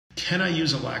Can I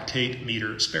use a lactate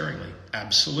meter sparingly?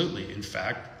 Absolutely. In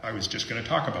fact, I was just going to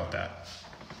talk about that.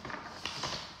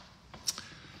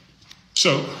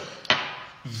 So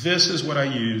this is what I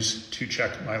use to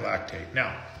check my lactate.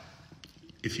 Now,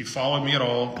 if you followed me at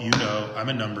all, you know I'm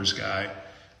a numbers guy.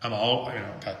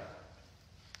 Got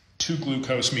 2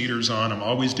 glucose meters on. I'm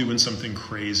always doing something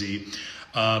crazy.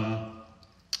 And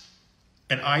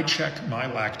I check my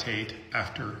lactate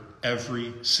after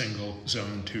every single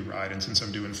Zone 2 ride. And since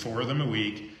I'm doing 4 of them a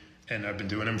week, and I've been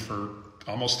doing them for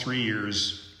almost 3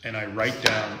 years, and I write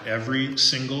down every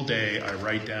single day, I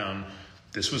write down,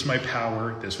 this was my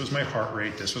power, this was my heart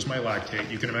rate, this was my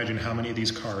lactate. You can imagine how many of these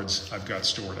cards I've got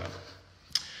stored up.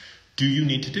 Do you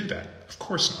need to do that? Of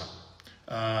course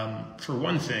not. For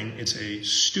one thing, it's a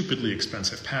stupidly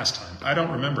expensive pastime. I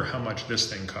don't remember how much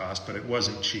this thing cost, but it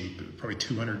wasn't cheap. It was probably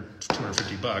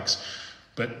 250 bucks.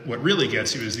 But what really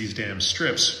gets you is these damn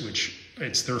strips, which they're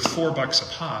 $4 a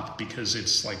pop because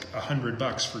it's like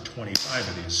 $100 for 25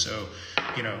 of these. So,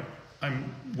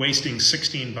 I'm wasting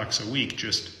 $16 a week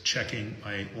just checking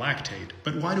my lactate.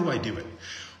 But why do I do it?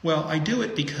 Well, I do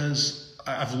it because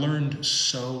I've learned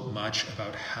so much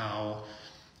about how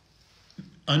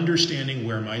understanding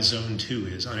where my Zone 2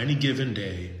 is on any given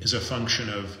day is a function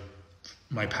of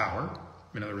my power.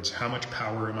 In other words, how much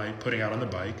power am I putting out on the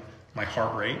bike, my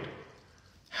heart rate,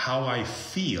 how I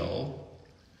feel,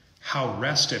 how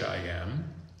rested I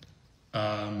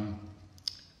am,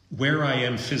 where I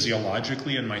am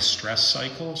physiologically in my stress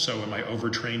cycle. So am I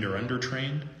overtrained or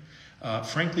undertrained?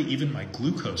 Frankly, even my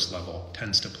glucose level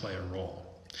tends to play a role.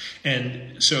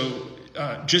 And so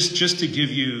just to give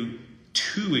you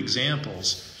 2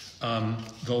 examples,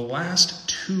 the last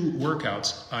 2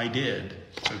 workouts I did,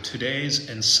 so today's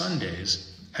and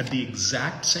Sunday's, had the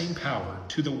exact same power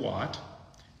to the watt,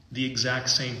 the exact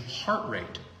same heart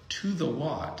rate to the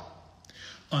watt.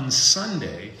 On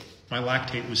Sunday, my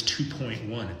lactate was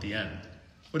 2.1 at the end.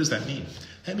 What does that mean?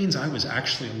 That means I was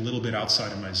actually a little bit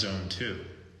outside of my Zone 2.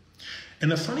 And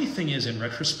the funny thing is, in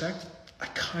retrospect, I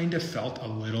kind of felt a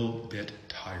little bit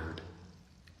tired.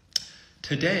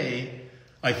 Today,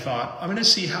 I thought, I'm going to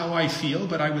see how I feel,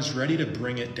 but I was ready to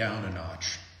bring it down a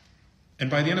notch. And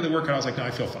by the end of the workout, I was like, no,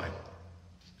 I feel fine.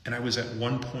 And I was at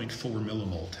 1.4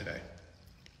 millimole today.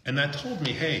 And that told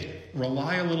me, hey,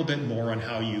 rely a little bit more on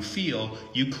how you feel.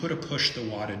 You could have pushed the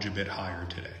wattage a bit higher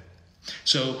today.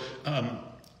 So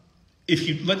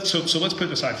let's put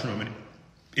it aside for a moment.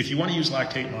 If you want to use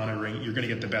lactate monitoring, you're going to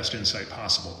get the best insight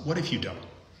possible. What if you don't?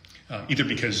 Either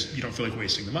because you don't feel like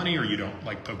wasting the money or you don't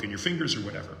like poking your fingers or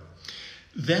whatever.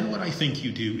 Then what I think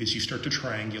you do is you start to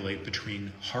triangulate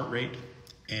between heart rate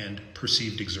and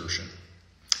perceived exertion.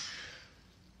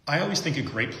 I always think a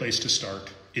great place to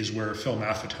start is where Phil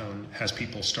Maffetone has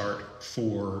people start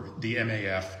for the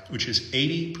MAF, which is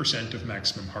 80% of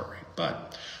maximum heart rate.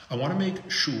 But I want to make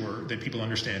sure that people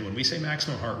understand when we say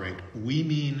maximum heart rate, we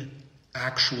mean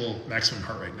actual maximum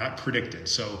heart rate, not predicted.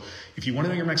 So if you want to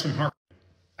know your maximum heart rate,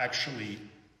 actually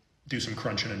do some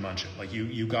crunching and munching. Like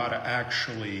you got to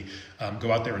actually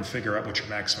go out there and figure out what your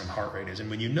maximum heart rate is. And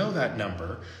when you know that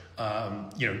number,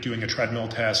 doing a treadmill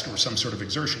test or some sort of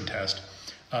exertion test,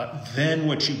 then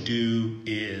what you do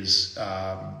is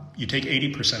you take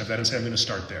 80% of that and say, I'm going to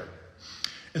start there.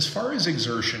 As far as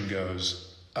exertion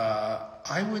goes,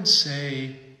 I would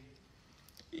say,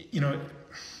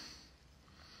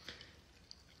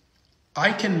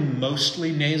 I can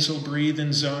mostly nasal breathe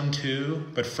in Zone 2,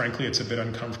 but frankly, it's a bit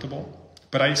uncomfortable.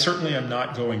 But I certainly am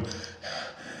not going,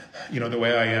 the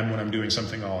way I am when I'm doing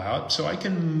something all out. So I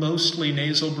can mostly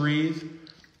nasal breathe,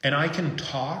 and I can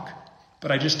talk,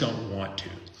 but I just don't want to.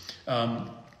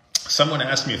 Someone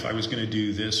asked me if I was going to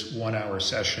do this 1-hour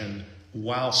session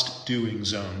whilst doing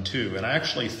Zone 2, and I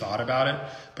actually thought about it,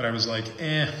 but I was like,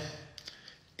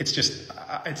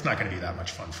 it's not going to be that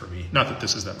much fun for me. Not that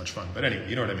this is that much fun, but anyway,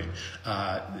 you know what I mean.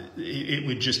 It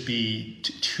would just be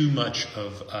too much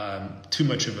of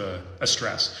a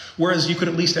stress. Whereas you could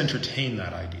at least entertain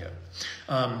that idea.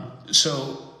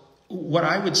 So what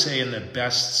I would say in the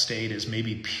best state is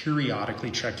maybe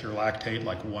periodically check your lactate,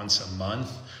 like once a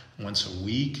month, once a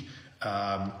week,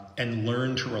 and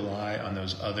learn to rely on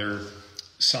those other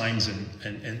signs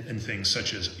and things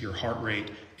such as your heart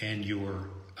rate and your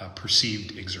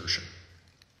perceived exertion.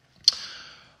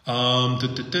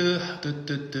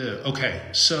 Okay,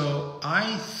 so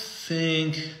I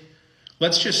think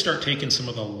let's just start taking some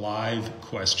of the live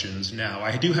questions now.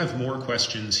 I do have more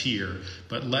questions here,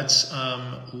 but let's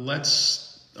oh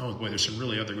boy, there's some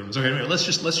really other good ones. Okay, anyway, let's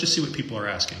just see what people are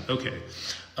asking. Okay.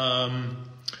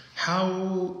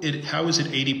 how is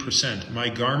it 80%? My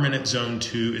Garmin at zone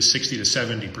 2 is 60 to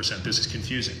 70%. This is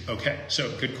confusing. Okay,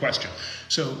 so good question.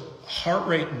 So heart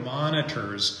rate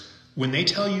monitors, when they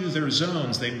tell you their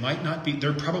zones,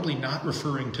 they're probably not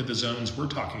referring to the zones we're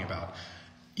talking about.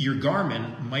 Your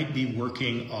Garmin might be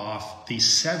working off the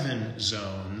 7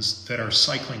 zones that are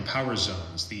cycling power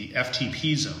zones, the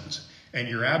FTP zones. And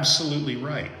you're absolutely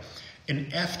right. An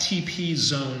FTP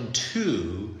zone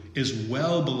 2 is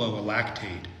well below a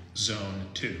lactate zone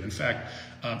 2. In fact,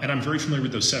 and I'm very familiar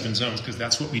with those 7 zones because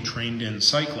that's what we trained in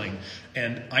cycling.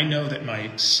 And I know that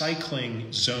my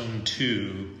cycling zone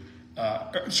 2,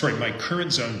 my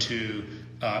current zone 2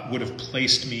 would have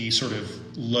placed me sort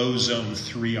of low zone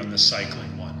 3 on the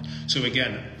cycling one. So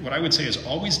again, what I would say is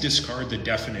always discard the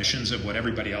definitions of what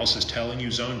everybody else is telling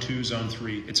you, zone 2, zone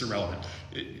 3, it's irrelevant.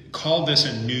 Call this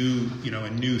a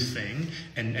new thing,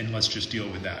 and let's just deal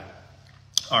with that.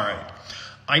 All right.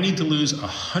 I need to lose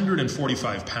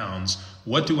 145 pounds.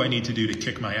 What do I need to do to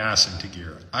kick my ass into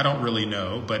gear? I don't really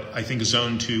know, but I think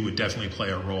zone 2 would definitely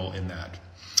play a role in that.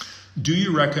 Do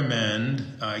you recommend,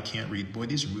 I can't read, boy,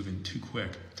 these are moving too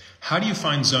quick. How do you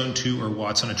find zone 2 or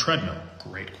watts on a treadmill?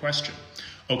 Great question.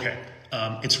 Okay,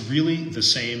 it's really the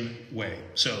same way.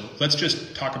 So let's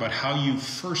just talk about how you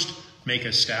first make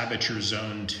a stab at your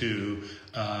zone 2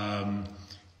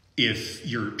 if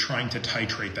you're trying to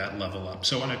titrate that level up.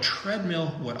 So on a treadmill,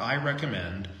 what I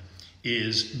recommend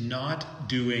is not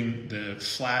doing the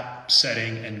flat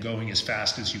setting and going as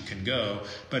fast as you can go,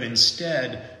 but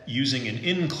instead using an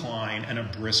incline and a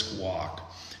brisk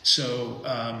walk. So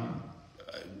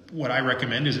what I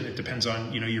recommend is, it depends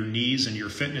on your knees and your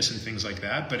fitness and things like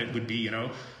that, but it would be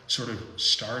sort of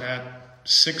start at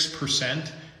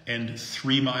 6% and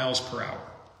 3 miles per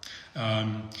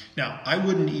hour. Now I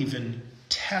wouldn't even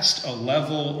test a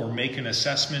level or make an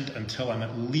assessment until I'm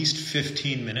at least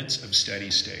 15 minutes of steady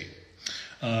state.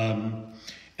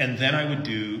 And then I would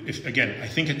do, I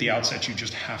think at the outset you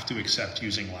just have to accept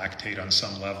using lactate on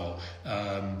some level.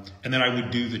 And then I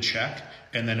would do the check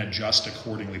and then adjust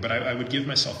accordingly. But I would give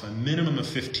myself a minimum of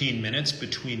 15 minutes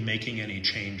between making any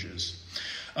changes.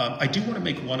 I do want to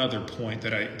make one other point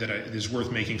that is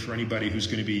worth making for anybody who's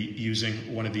going to be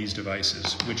using one of these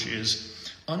devices, which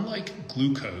is, unlike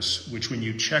glucose, which when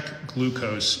you check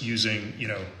glucose using,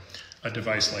 a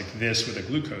device like this with a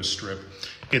glucose strip,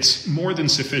 it's more than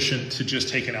sufficient to just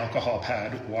take an alcohol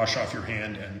pad, wash off your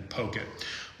hand, and poke it.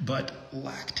 But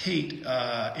lactate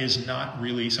is not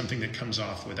really something that comes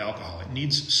off with alcohol. It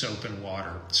needs soap and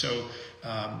water. So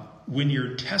when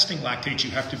you're testing lactate,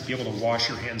 you have to be able to wash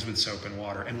your hands with soap and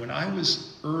water. And when I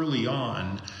was early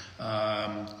on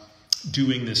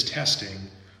doing this testing,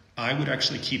 I would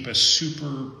actually keep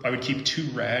I would keep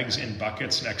 2 rags in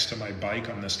buckets next to my bike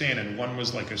on the stand, and one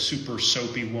was like a super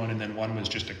soapy one, and then one was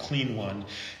just a clean one.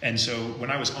 And so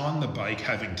when I was on the bike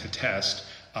having to test,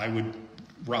 I would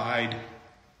ride,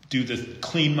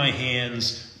 clean my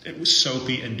hands, it was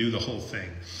soapy, and do the whole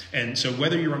thing. And so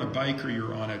whether you're on a bike or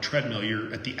you're on a treadmill,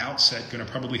 you're at the outset going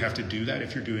to probably have to do that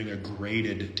if you're doing a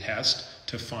graded test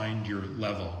to find your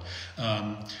level.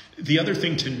 The other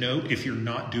thing to note, if you're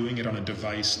not doing it on a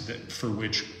device for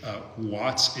which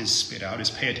watts is spit out,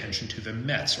 is pay attention to the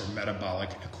METs, or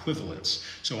metabolic equivalents.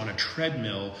 So on a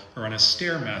treadmill or on a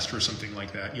Stairmaster or something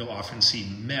like that, you'll often see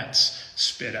METs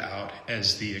spit out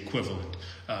as the equivalent.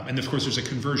 And of course there's a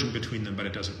conversion between them, but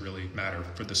it doesn't really matter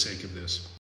for the sake of this.